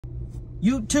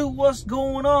YouTube, what's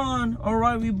going on? All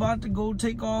right, we about to go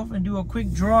take off and do a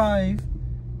quick drive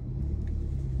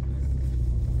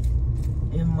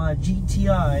in my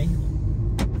GTI.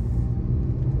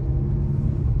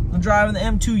 I'm driving the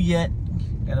M2 yet.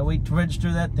 Gotta wait to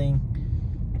register that thing.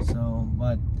 So,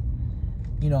 but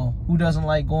you know, who doesn't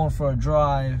like going for a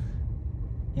drive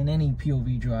in any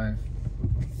POV drive?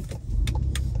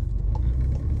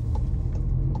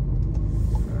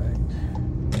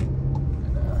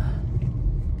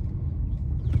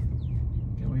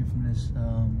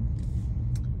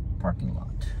 Parking lot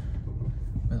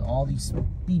with all these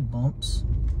speed bumps.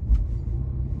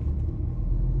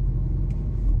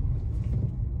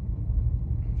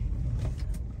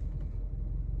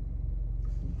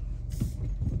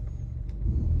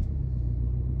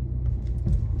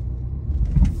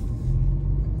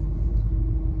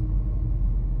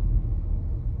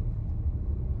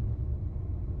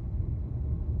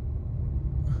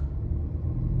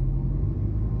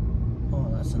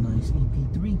 Oh, that's a nice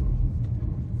EP3.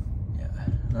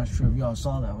 Not sure if y'all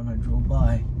saw that when I drove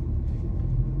by,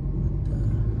 but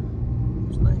it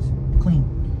was nice, clean,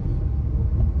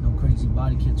 no crazy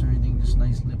body kits or anything, just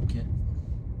nice lip kit.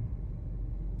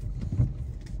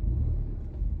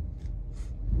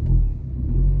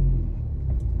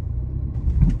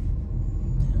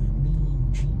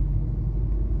 Mean Jeep.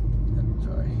 I'm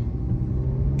sorry,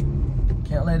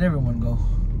 can't let everyone go.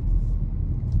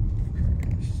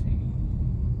 Let's see,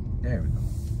 there we go.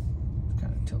 It's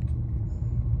kind of tilted.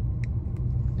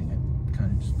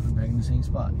 Just put it back in the same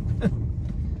spot.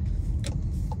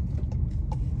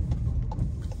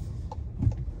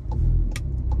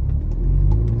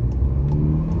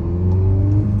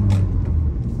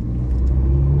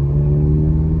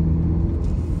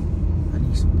 I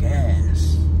need some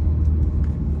gas.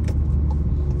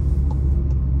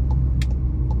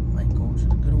 Might go to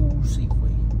the good old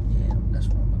Safeway. Yeah, that's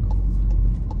where I'm gonna go.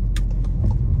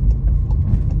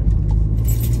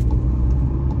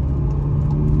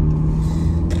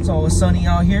 It's always sunny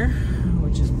out here,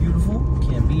 which is beautiful.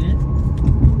 Can't beat it.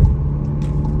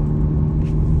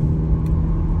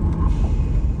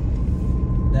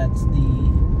 That's the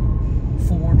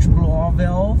forge blow-off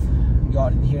valve. Y'all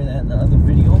didn't hear that in the other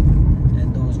video,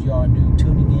 and those y'all new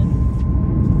tuning in.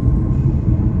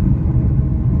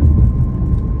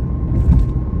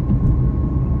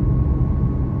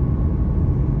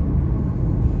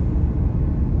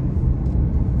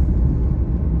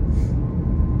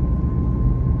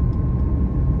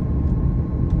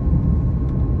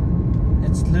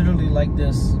 Literally like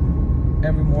this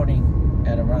every morning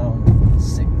at around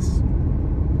 6,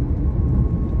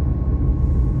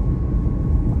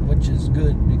 which is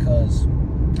good because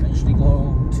I usually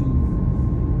go to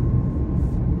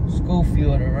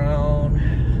Schofield around,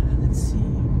 let's see,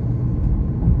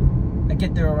 I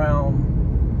get there around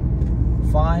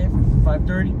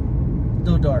 5:30,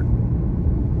 still dark,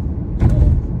 so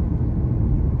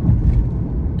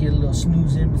get a little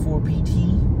snooze in before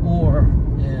PT, or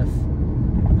if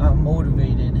I'm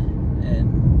motivated,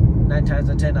 and 9 times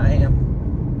out of 10 I am,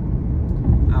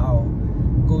 I'll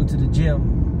go to the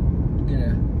gym to get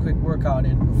a quick workout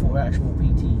in before actual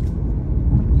PT,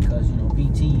 because you know,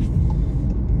 PT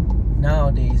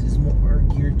nowadays is more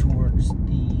geared towards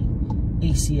the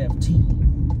ACFT,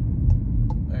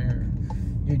 where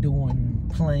you're doing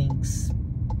planks,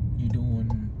 you're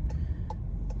doing,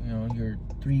 you know, your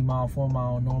 3 mile, 4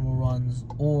 mile normal runs,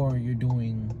 or you're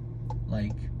doing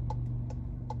like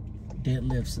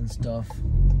deadlifts and stuff,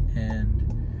 and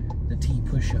the T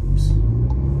push-ups.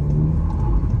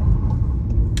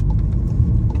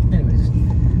 Anyways,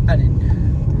 I didn't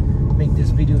make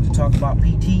this video to talk about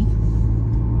PT.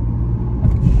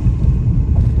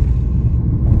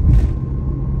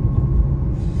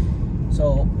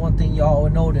 So one thing y'all will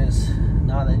notice,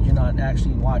 now that you're not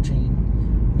actually watching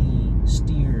me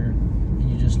steer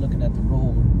and you're just looking at the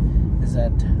road, is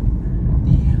that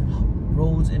the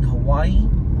roads in Hawaii,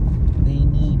 they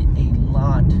need a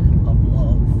lot of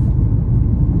love.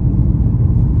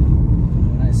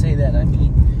 When I say that, I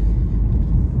mean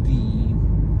the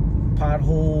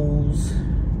potholes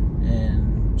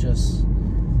and just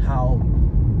how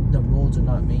the roads are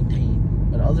not maintained.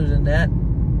 But other than that,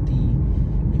 if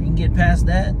you can get past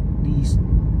that, the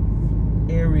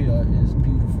area is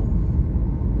beautiful.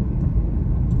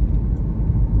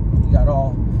 You got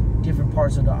all different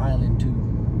parts of the island too.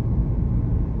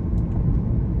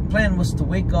 Plan was to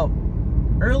wake up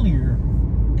earlier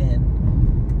and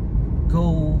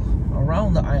go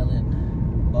around the island,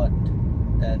 but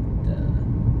that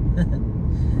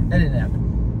that didn't happen.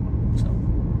 So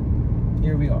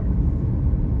here we are.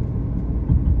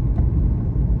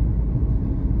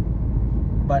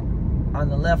 But on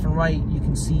the left and right, you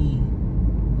can see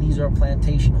these are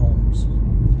plantation homes.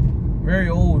 Very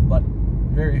old, but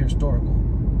very historical.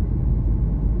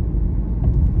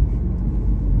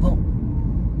 Well,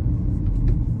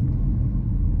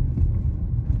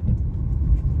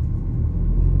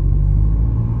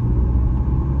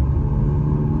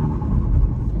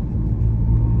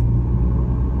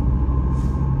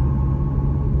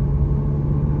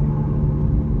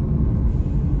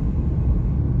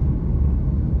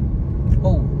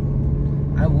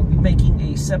 I will be making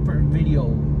a separate video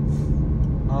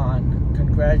on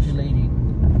congratulating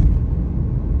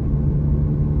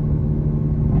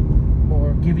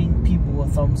or giving people a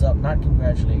thumbs up, not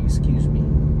congratulating, excuse me.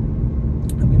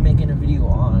 I'll be making a video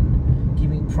on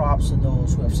giving props to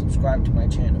those who have subscribed to my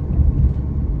channel,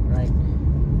 right?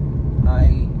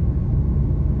 I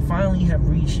finally have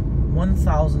reached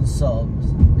 1,000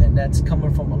 subs, and that's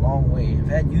coming from a long way. I've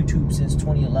had YouTube since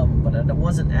 2011, but I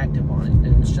wasn't active on it.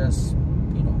 It was just,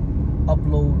 you know,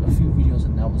 upload a few videos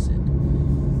and that was it.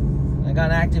 I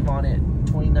got active on it in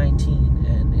 2019,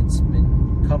 and it's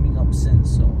been coming up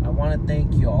since. So I want to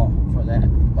thank y'all for that,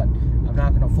 but I'm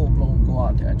not going to full-blown go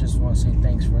out there. I just want to say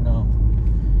thanks for now.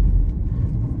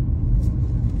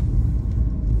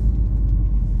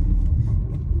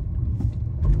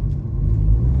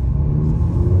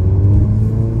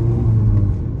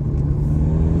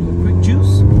 Quick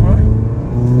juice, all right.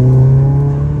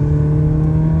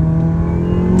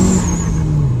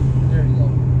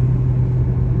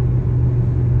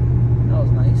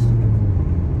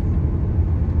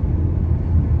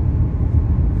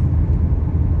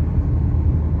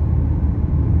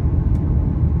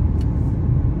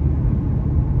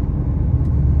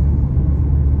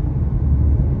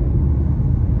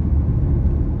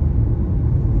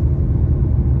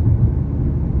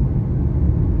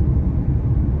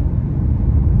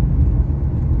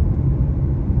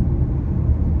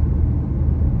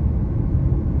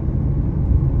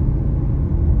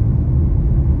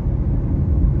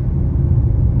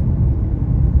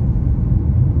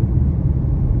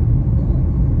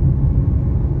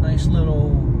 Little,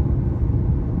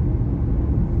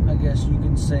 I guess you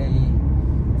can say,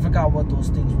 I forgot what those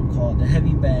things were called, the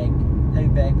heavy bag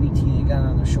BT they got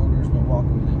on their shoulders and they're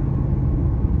walking with it.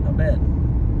 Not bad.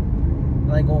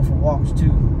 I like going for walks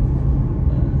too.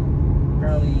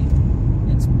 Apparently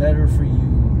it's better for you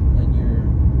when you're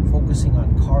focusing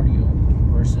on cardio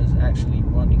versus actually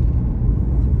running.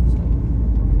 So,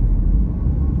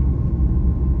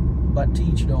 but to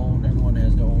each their own, everyone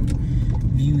has their own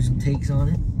views and takes on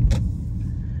it.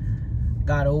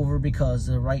 Got over because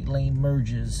the right lane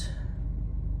merges.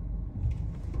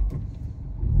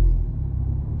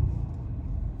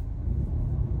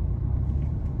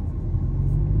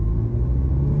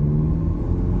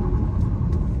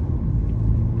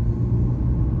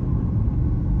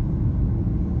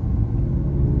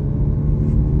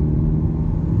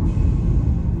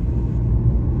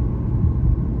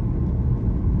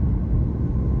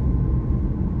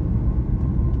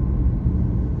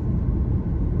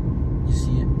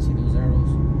 See those arrows?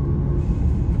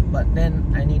 But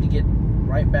then I need to get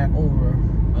right back over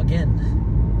again.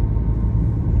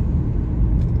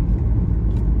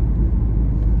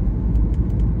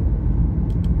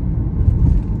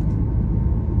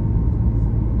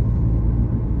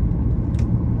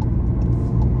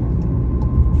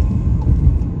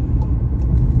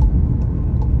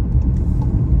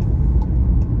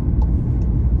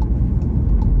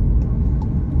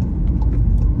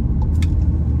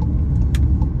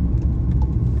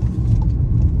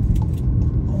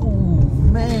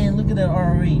 That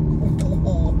R8.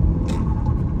 Oh.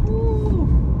 Ooh.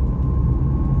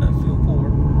 I feel poor.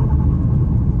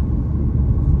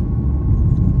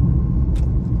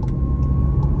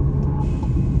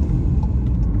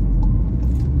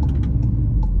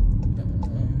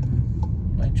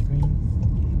 Light screen.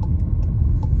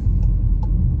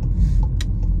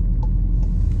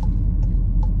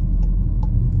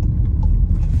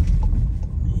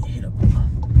 Hit up a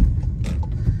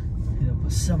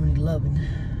 7-Eleven.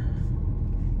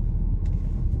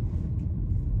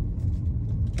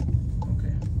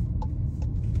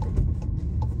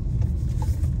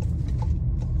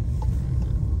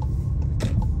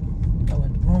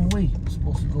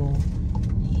 Supposed to go,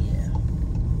 yeah.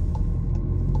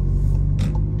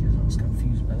 Guess I was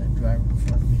confused by that driver in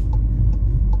front of me.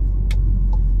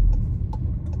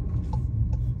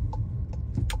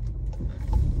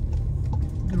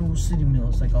 Good old City Mill,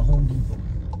 it's like a Home Depot.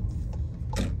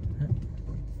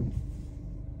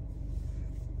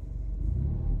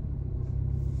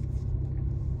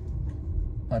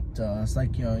 But it's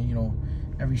like you know,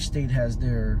 every state has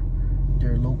their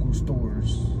local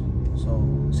stores. So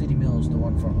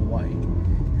one for Hawaii.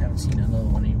 Haven't seen another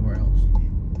one anywhere else.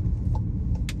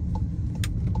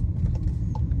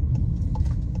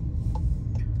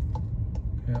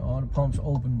 Okay, all the pumps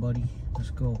open, buddy.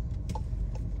 Let's go.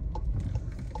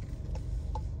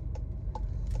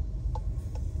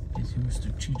 He was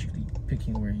strategically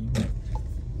picking where he went.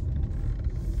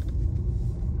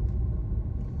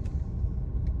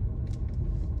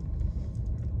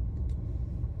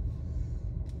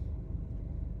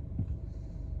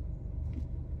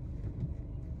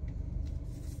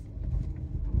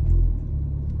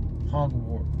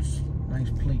 Hogwarts, nice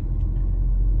plate.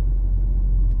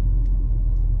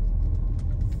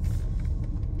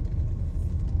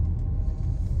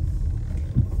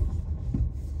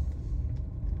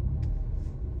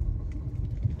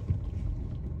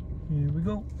 Here we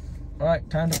go. All right,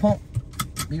 time to pump.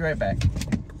 Be right back.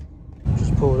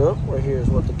 Just pulled up. Right here is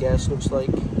what the gas looks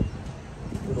like.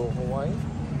 Good old Hawaii.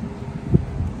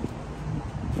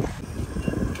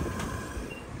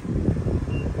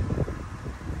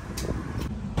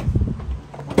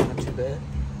 Not too bad.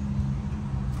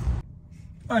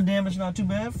 Our damage not too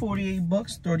bad. 48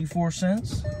 bucks, 34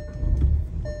 cents.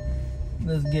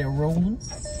 Let's get rolling.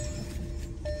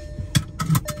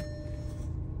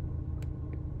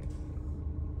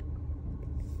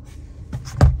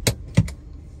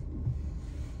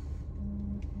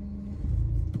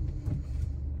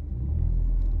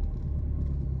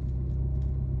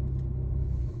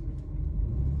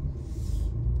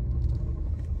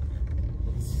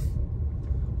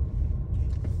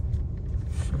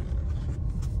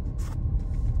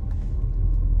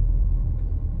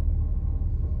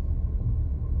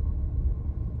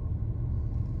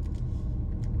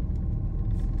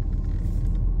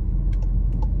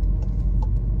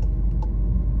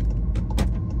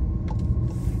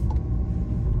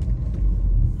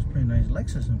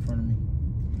 Lexus in front of me.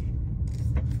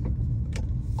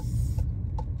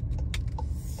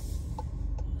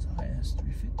 It's IS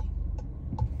 350.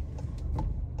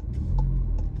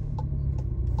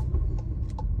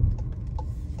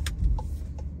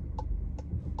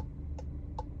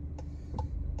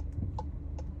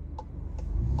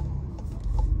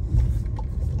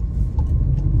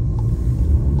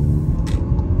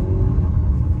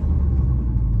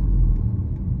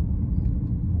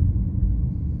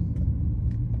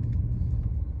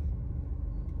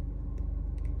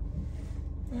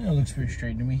 It looks pretty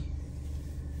straight to me.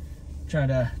 Try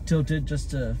to tilt it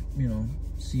just to, you know,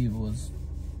 see if it was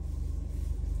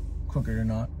crooked or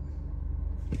not.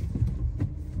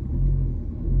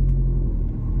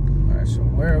 Alright, so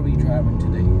where are we driving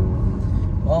today?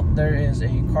 Well, there is a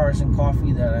Cars and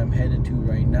Coffee that I'm headed to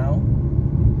right now.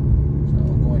 So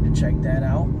I'm going to check that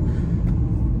out.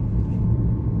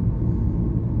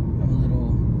 I'm a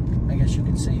little, I guess you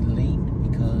could say, late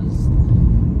because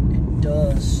it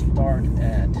does start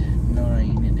at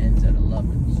 9 and ends at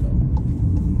 11, so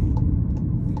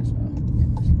I guess I'll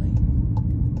get this lane.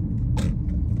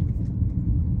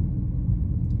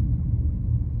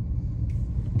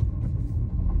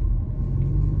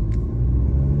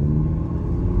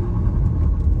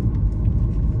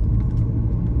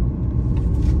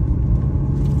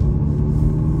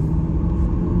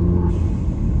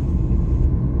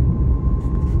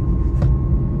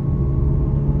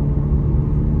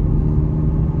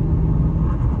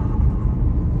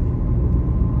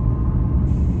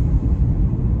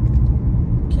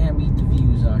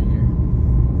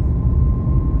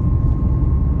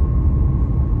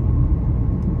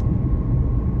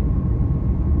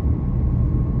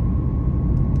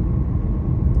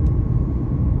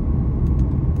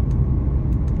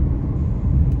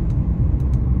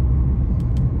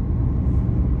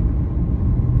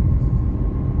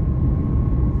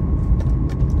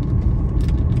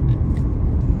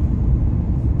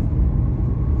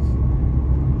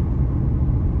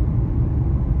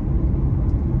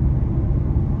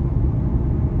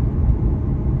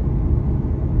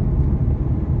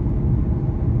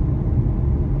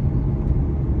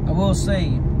 I will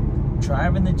say,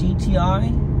 driving the GTI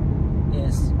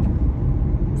is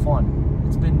fun.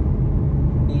 It's been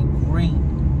a great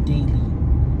daily.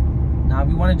 Now, if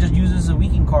you want to just use this as a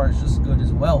weekend car, it's just as good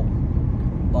as well.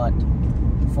 But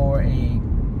for a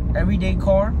everyday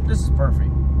car, this is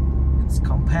perfect. It's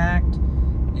compact.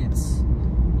 It's,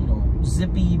 you know,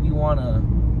 zippy if you want to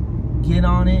get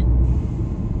on it,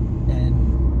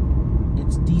 and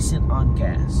it's decent on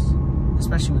gas,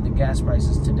 especially with the gas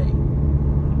prices today.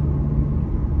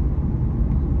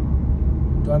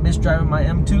 Do I miss driving my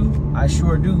M2? I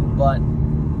sure do, but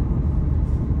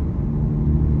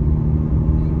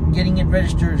getting it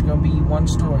registered is going to be one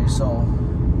story. So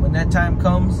when that time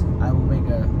comes, I will make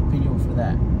a video for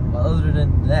that. But other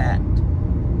than that,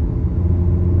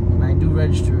 when I do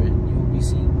register it, you'll be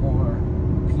seeing more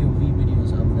POV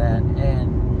videos of that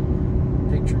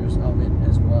and pictures of it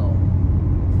as well.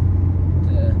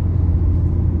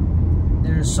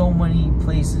 There's so many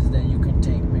places that you can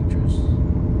take pictures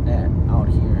at out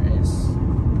here. It's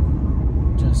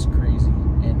just crazy.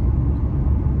 And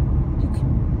you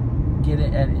can get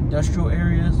it at industrial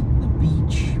areas, the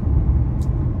beach,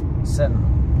 etc.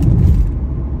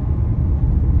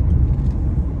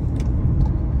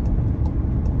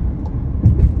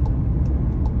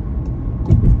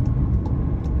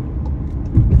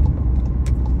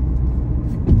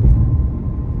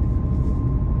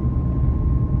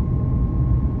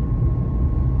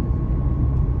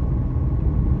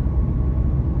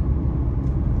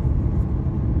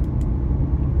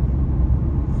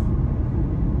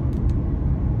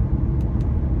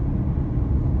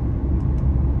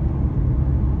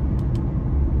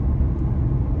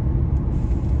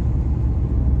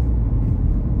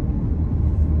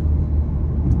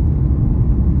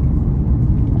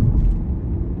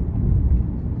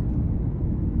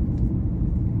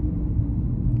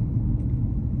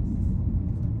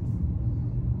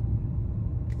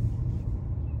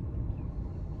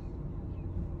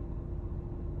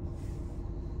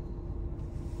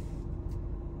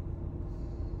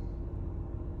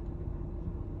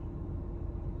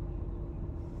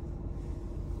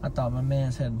 I thought my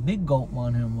man's had a big gulp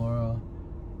on him, or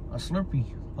a Slurpee,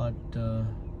 but I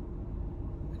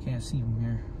can't see him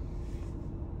here.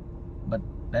 But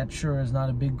that sure is not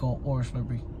a big gulp or a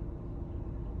Slurpee.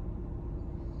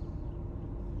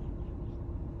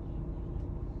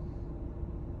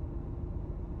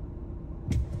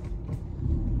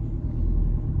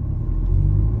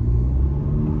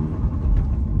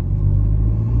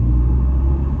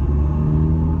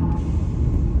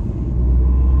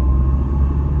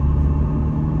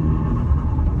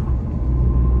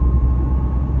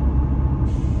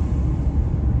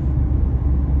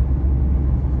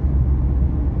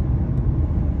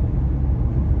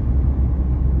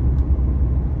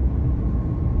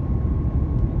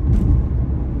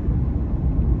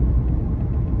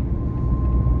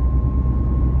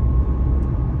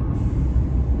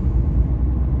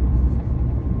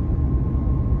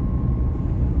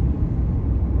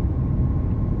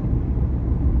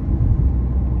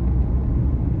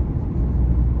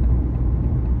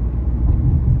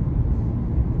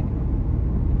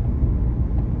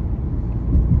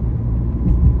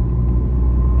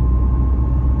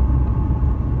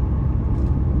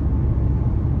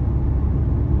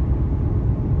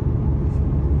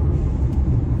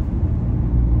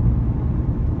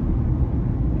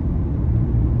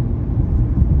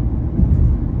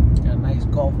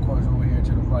 Golf course over here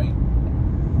to the right.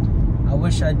 I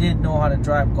wish I did know how to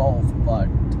drive golf, but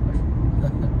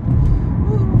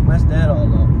messed that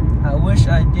all up. I wish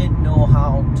I did know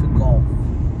how to golf,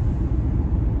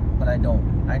 but I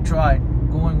don't. I tried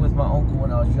going with my uncle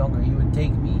when I was younger. He would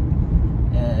take me,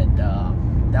 and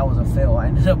that was a fail. I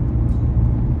ended up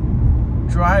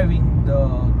driving the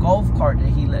golf cart that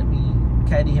he let me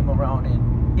caddy him around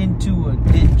in into a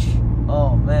ditch.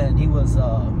 Oh man, he was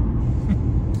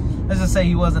let's just say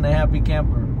he wasn't a happy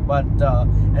camper. But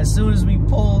as soon as we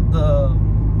pulled the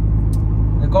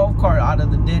golf cart out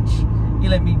of the ditch, he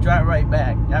let me drive right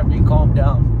back after he calmed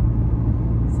down.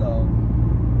 So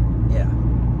yeah,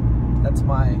 that's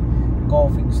my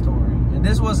golfing story. And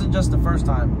this wasn't just the first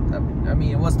time. I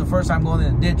mean, it was the first time going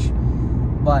in the ditch,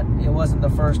 but it wasn't the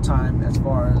first time as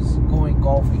far as going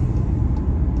golfing.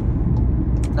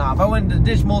 Now, if I went in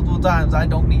the ditch multiple times, I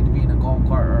don't need to be in a golf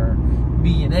cart or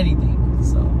be in anything.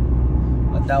 So,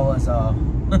 but that was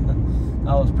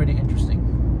that was pretty interesting.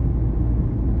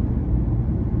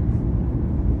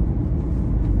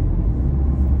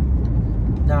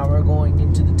 Now we're going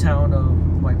into the town of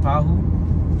Waipahu.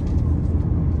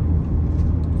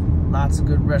 Lots of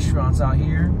good restaurants out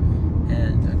here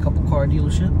and a couple car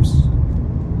dealerships.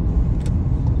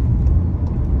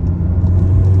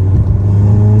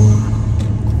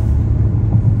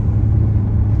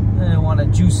 I didn't want to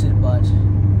juice it, but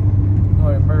in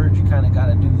order to merge, you kind of got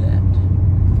to do that.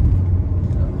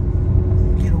 So,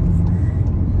 get over.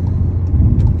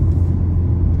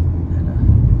 And a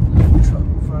little truck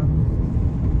in front of me.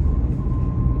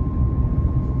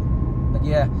 But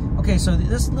yeah, okay, so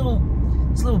this little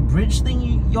bridge thing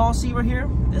y'all see right here,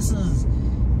 this is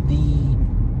the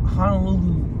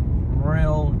Honolulu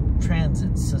Rail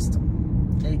Transit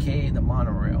System, aka the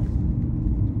monorail.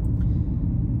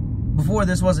 Before,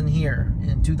 this wasn't here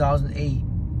in 2008,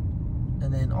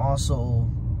 and then also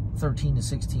 13 to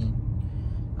 16.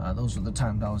 Those were the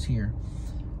times I was here.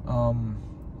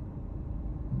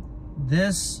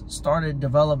 this started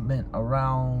development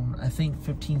around, I think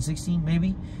 15, 16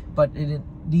 maybe, but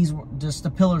these were just,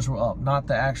 the pillars were up, not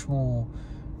the actual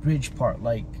bridge part,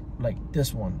 like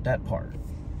this one, that part,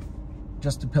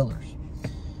 just the pillars.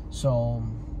 So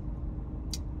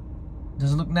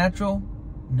does it look natural?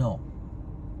 No,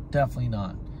 definitely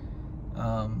not.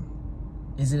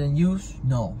 Is it in use?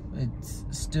 No, it's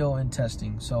still in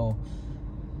testing. So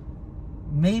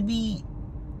maybe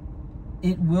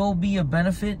it will be a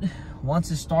benefit once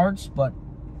it starts, but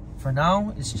for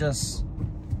now, it's just,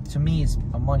 to me, it's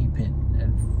a money pit.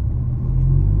 And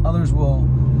others will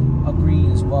agree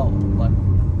as well, but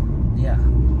yeah,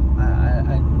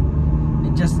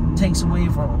 it just takes away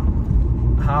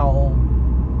from how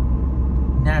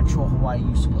natural Hawaii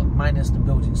used to look, minus the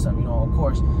building stuff. You know, of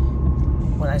course,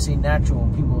 when I say natural,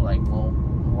 people are like, well,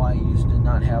 Hawaii used to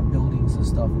not have buildings and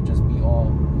stuff and just be all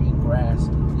green grass.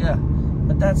 Yeah,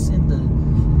 but that's in the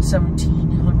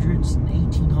 1700s and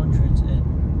 1800s and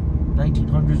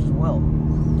 1900s as well.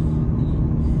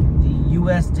 The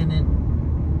U.S.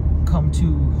 didn't come to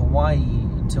Hawaii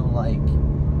until, like,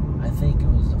 I think it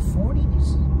was the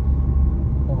 40s,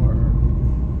 or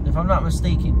if I'm not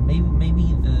mistaken,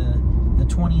 maybe the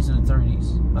 20s or the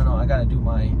 30s. I know I gotta do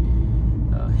my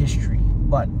history,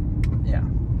 but yeah.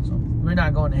 So we're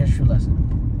not going to history lesson.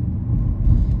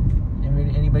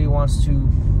 If anybody wants to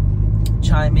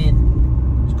chime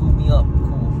in, scoop me up,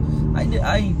 cool.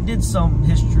 I did some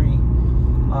history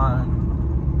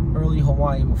on early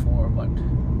Hawaii before, but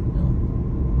you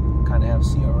know, kind of have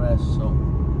CRS, so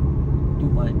do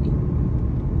mind me.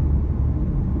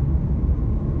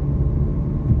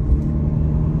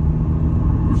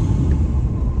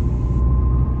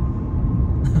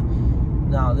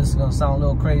 Now, this is going to sound a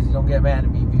little crazy. Don't get mad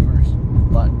at me, viewers.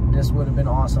 But this would have been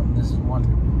awesome. This is one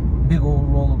big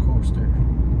old roller coaster.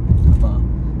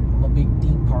 I'm a big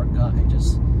theme park guy.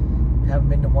 Just haven't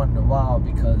been to one in a while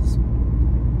because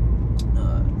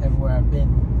everywhere I've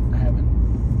been, I haven't,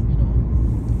 you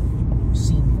know,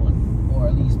 seen one. Or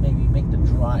at least maybe make the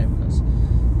drive. Because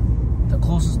the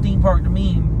closest theme park to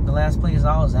me, the last place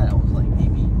I was at, was like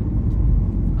maybe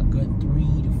a good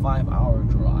 3 to 5 hour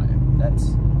drive.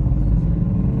 That's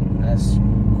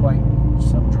quite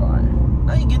some drive.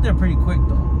 Now you get there pretty quick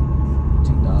though.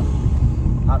 Take the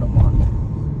Autobahn.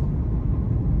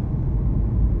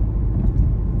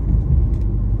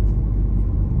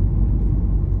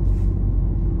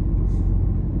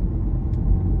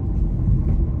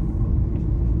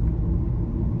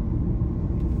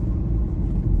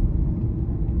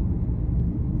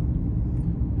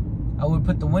 I would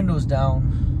put the windows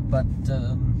down, but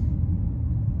the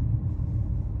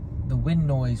wind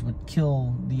noise would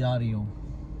kill the audio.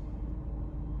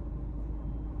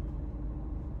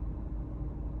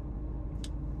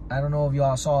 I don't know if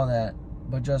y'all saw that,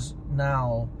 but just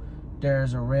now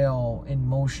there's a rail in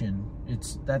motion.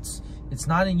 It's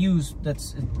not in use.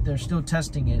 They're still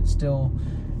testing it, still,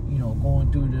 you know,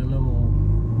 going through the little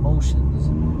motions.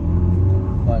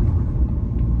 But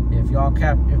if y'all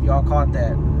caught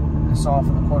that, I saw it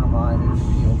from the corner of my eye, maybe the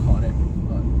video caught it.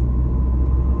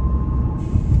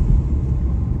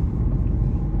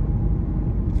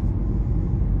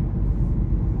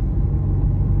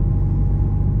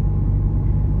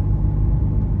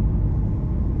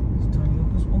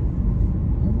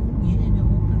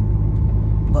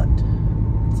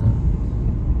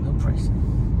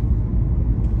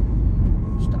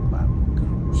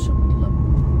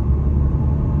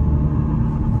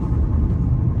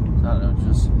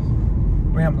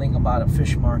 Rambling about a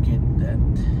fish market that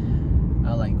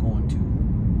I like going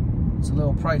to. It's a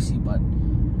little pricey, but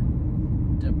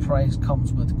the price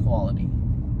comes with quality.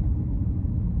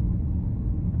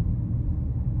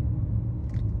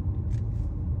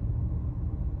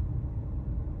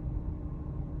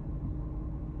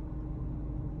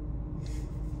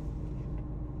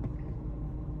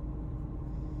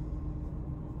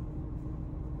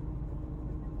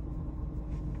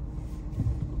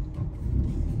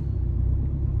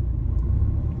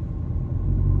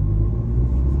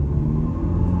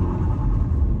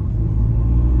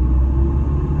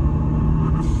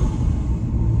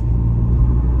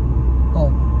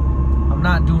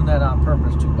 Not doing that on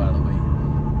purpose too, by the way.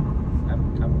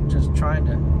 I'm just trying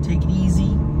to take it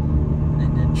easy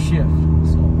and then shift,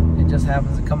 so it just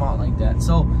happens to come out like that.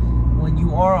 So when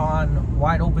you are on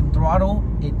wide open throttle,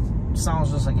 it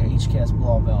sounds just like an HCAS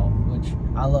blow-off valve, which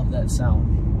I love that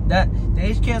sound. That the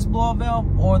HCAS blow-off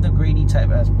valve or the Grady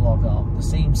type S blow-off valve, the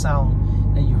same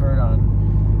sound that you heard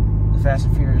on the Fast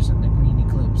and Furious and the Green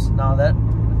Eclipse. Now that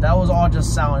was all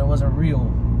just sound, it wasn't real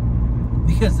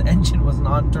because the engine was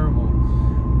non-turbo.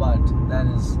 But that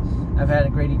is I've had a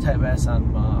Grady Type S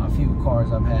on a few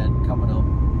cars I've had coming up,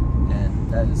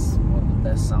 and that is one of the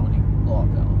best sounding blow-off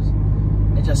valves.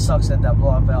 It just sucks that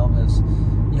blow-off valve is,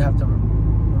 you have to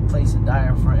replace the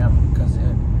diaphragm because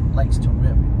it likes to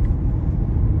rip,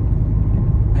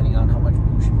 depending on how much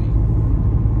boost you make.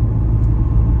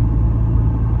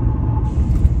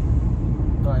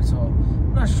 Alright, so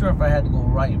I'm not sure if I had to go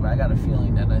right, but I got a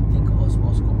feeling that I think I was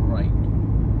supposed to go right.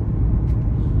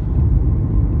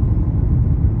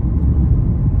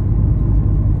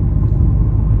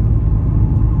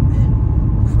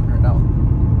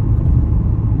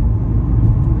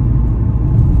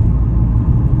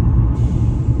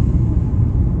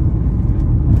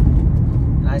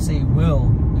 I say will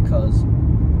because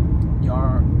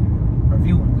you're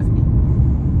reviewing with me.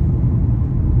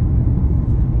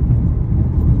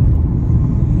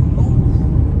 Oh,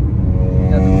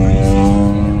 got the 360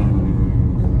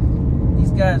 cam.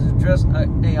 These guys are dressed.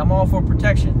 Hey, I'm all for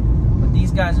protection, but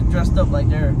these guys are dressed up like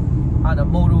they're on a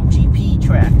MotoGP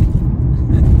track.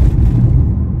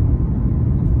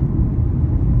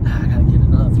 I gotta get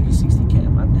another 360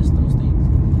 cam. I miss those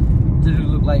things. Literally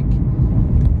look like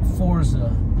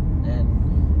Forza.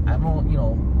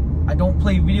 I don't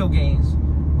play video games,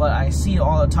 but I see it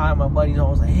all the time. My buddies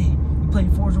always like, hey, you play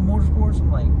Forza Motorsports?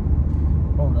 I'm like,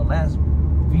 bro, the last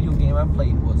video game I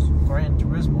played was Gran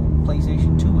Turismo,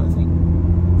 PlayStation 2, I think.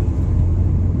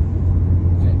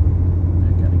 Okay,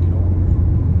 I gotta get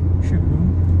over. Sure.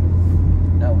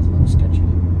 That was a little sketchy.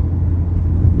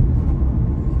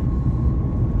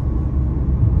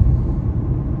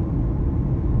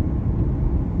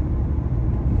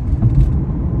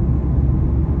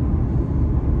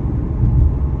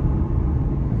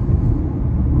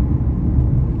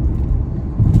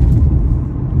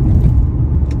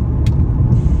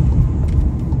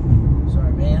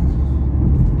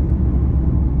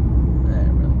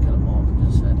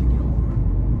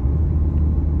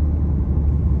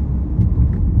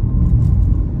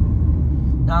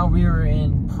 Now we are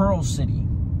in Pearl City.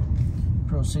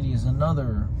 Pearl City is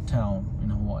another town in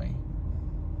Hawaii.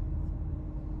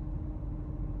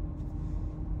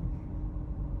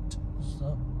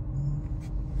 So,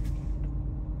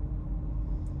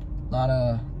 a lot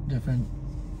of different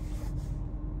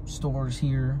stores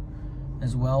here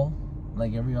as well,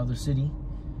 like every other city.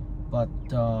 But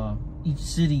each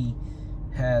city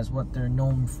has what they're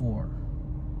known for.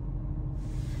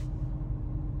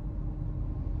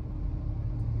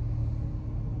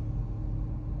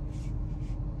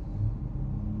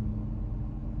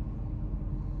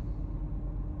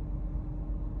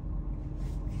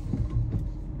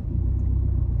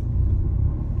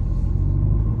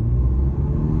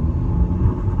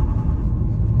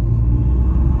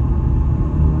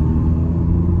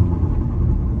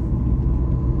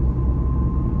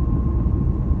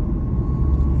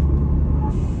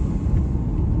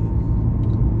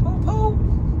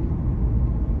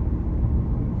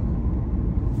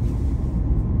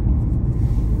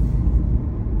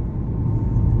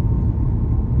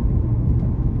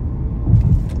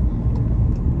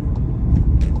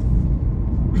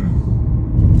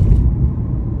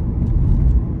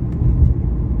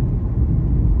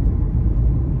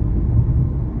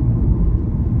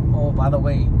 By the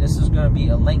way, this is going to be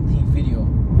a lengthy video,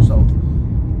 so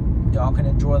y'all can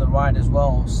enjoy the ride as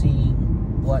well, seeing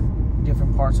what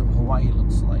different parts of Hawaii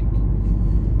looks like.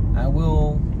 I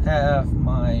will have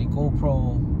my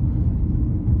GoPro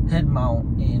head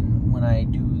mount in when I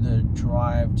do the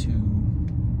drive to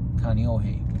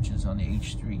Kaneohe, which is on the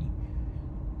H3.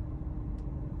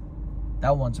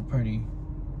 That one's a pretty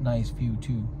nice view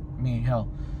too. I mean,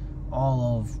 hell,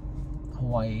 all of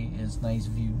Hawaii is nice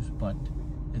views, but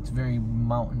it's very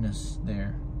mountainous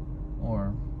there,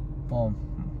 or, well,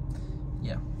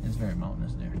 yeah, it's very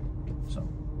mountainous there, so.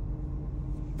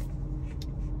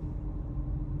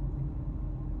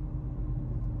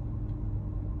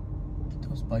 Did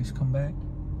those bikes come back?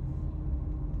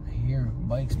 I hear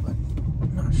bikes, but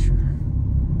I'm not sure.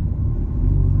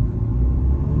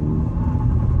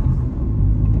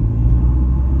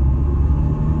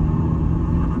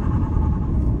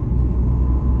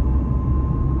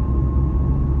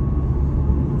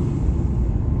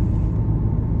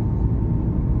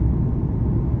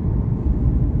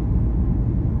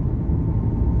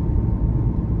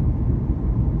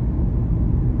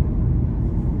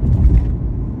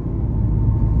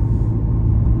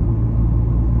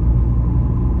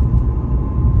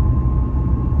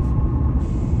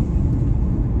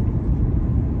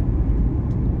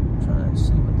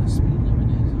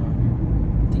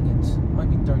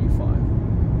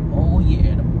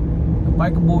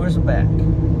 Biker boys are back.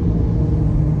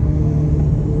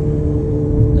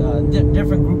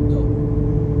 Different group though.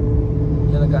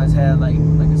 guys had, like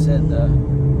I said, the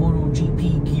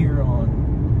MotoGP gear on,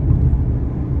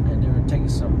 and they were taking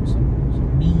some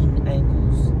mean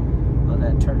angles on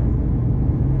that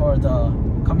turn, or the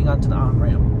coming onto the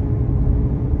on-ramp.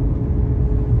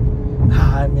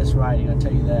 I miss riding, I'll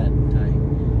tell you that. I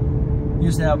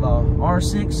used to have a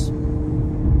R6,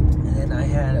 and then I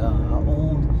had a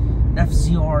old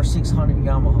FZR 600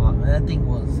 Yamaha, and that thing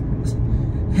was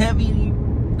heavy.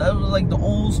 That was like the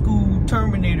old school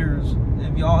Terminators.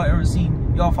 If y'all ever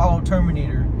seen, y'all follow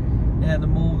Terminator, and the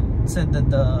move said that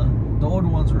the older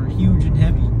ones were huge and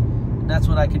heavy, and that's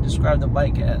what I could describe the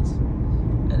bike as.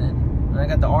 And then when I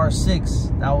got the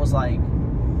R6, that was like,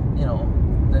 you know,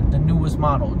 the newest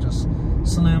model, just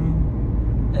slim,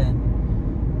 and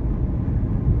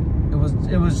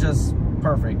it was just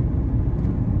perfect.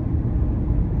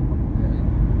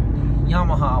 The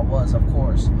Yamaha was, of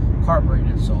course,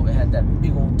 carbureted, so it had that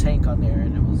big old tank on there,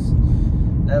 and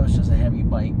that was just a heavy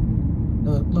bike.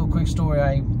 Little quick story,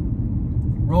 I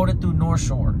rode it through North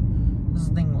Shore. This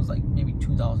thing was like maybe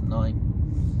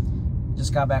 2009.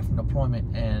 Just got back from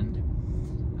deployment, and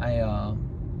I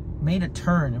made a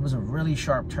turn. It was a really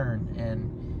sharp turn, and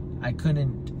I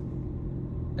couldn't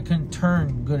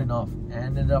turn good enough. I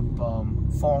ended up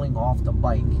falling off the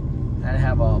bike. I had to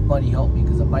have a buddy help me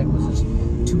because the bike was just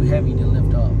too heavy to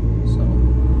lift up. So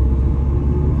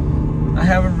I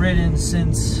haven't ridden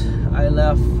since I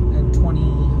left in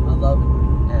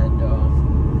 2011, and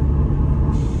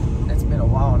it's been a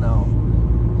while now.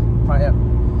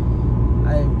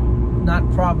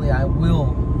 I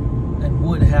will and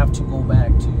would have to go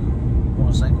back to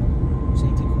motorcycle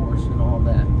safety course and all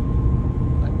that.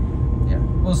 But yeah,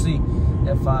 we'll see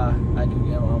if I do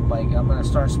get on a bike. I'm gonna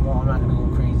start small. I'm not gonna go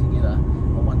crazy, get a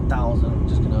 1000. I'm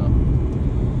just gonna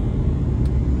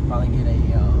probably get a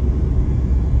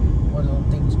what are those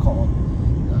things called?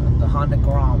 The Honda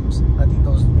Groms. I think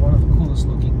those are one of the coolest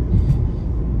looking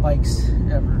bikes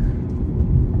ever.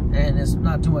 And it's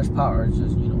not too much power. It's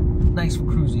just, you know, nice for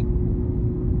cruising.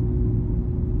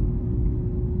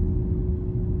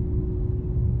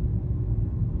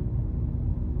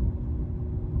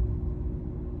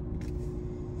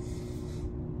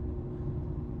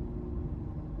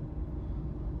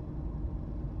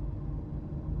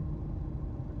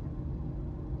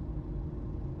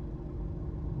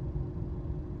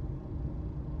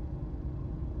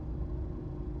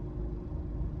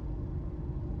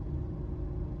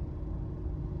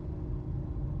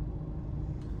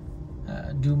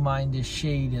 Do mind this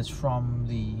shade is from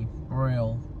the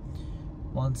rail.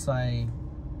 Once I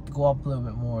go up a little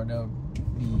bit more, there'll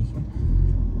be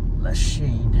less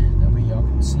shade. That way y'all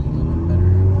can see a little bit better.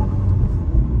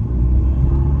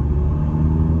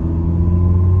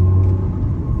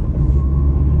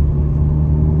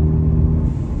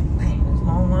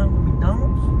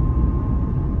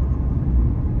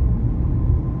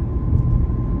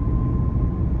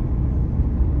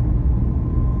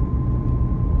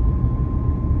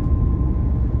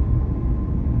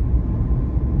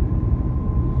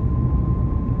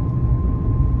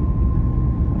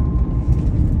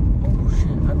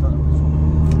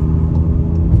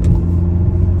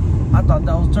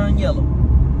 That was turned yellow.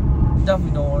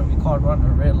 Definitely don't want to be caught running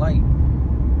a red light.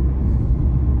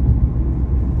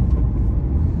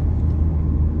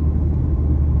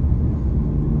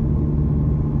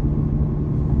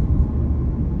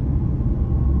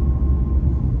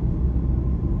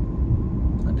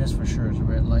 And this for sure is a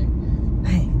red light.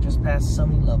 Dang, just past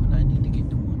 7-Eleven. I need to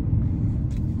get to one.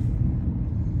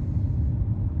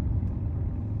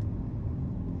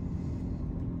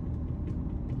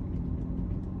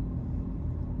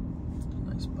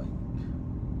 Bike.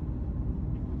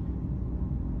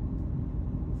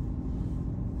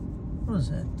 What is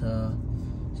that?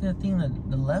 See that thing on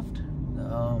the left?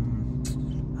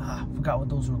 I forgot what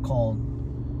those were called.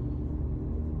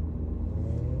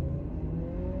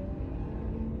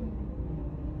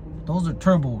 Those are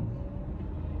turbo.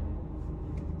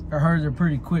 I heard they're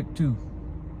pretty quick too.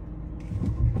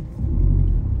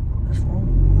 That's wrong.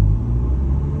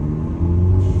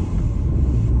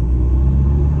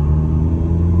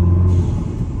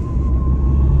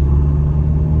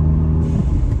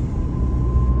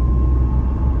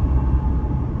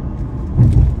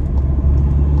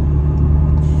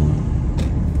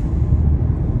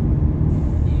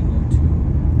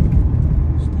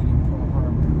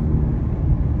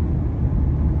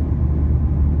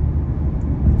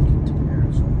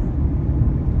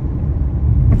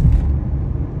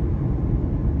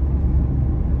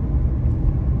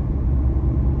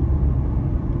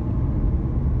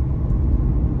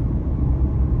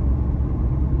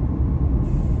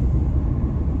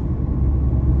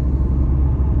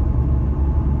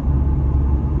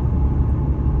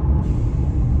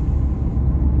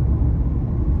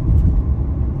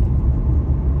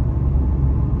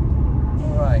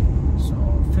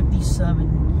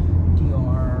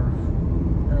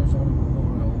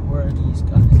 are these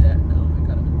guys at now? I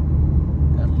gotta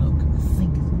look. I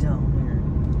think it's down there.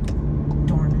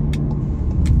 Darn it.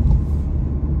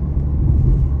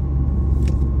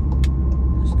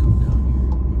 Let's come down here.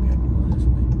 Maybe I can go this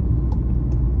way.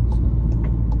 So,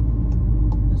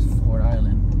 this is Ford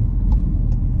Island.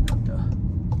 Got to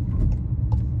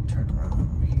turn around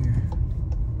over here.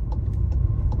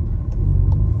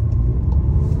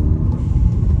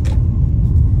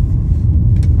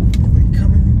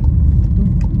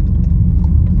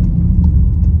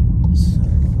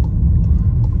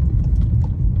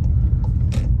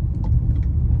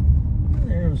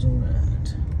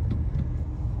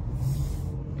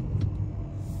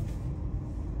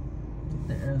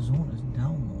 Arizona's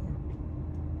down more.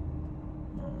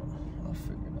 I'll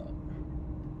figure it out.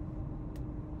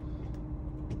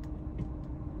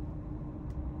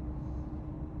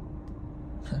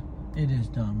 It is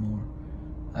down more.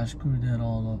 I screwed that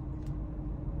all up.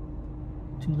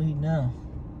 Too late now.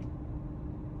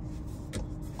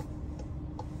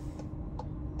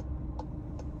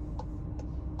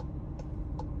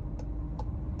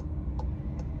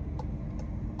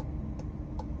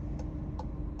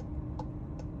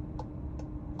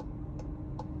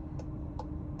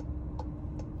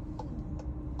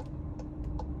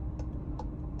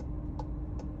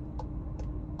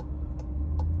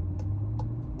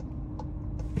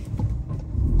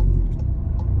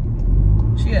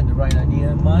 She had the right idea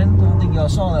in mind. I don't think y'all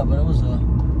saw that, but it was a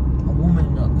woman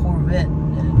in a Corvette,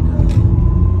 and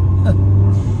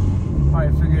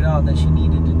probably figured out that she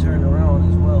needed to turn around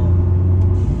as well.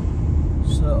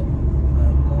 So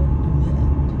I'm going to do that.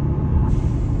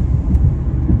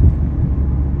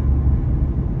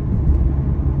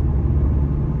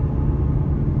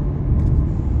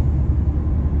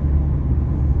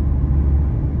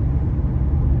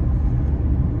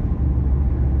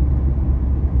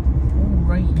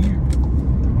 Right here.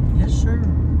 Yes, sir.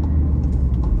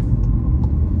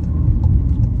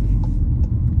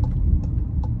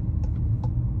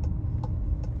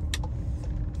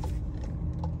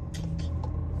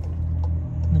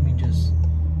 Let me just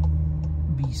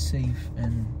be safe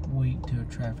and wait till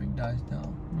traffic dies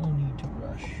down. No need to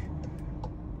rush.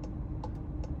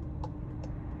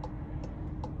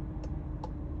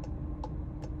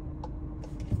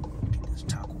 Get this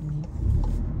taco meat.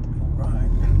 Alright.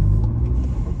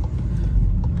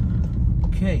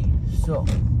 Okay, so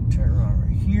turn around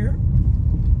right here.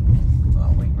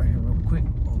 I'll wait right here real quick.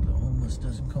 Oh, the homeless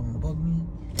doesn't come and bug me.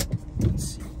 Let's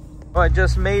see. I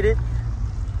just made it.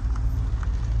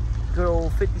 Good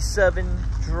old 57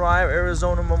 Drive,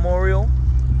 Arizona Memorial.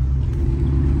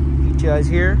 Meet you guys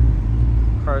here.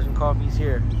 Cars and Coffee's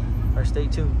here. Or stay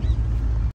tuned.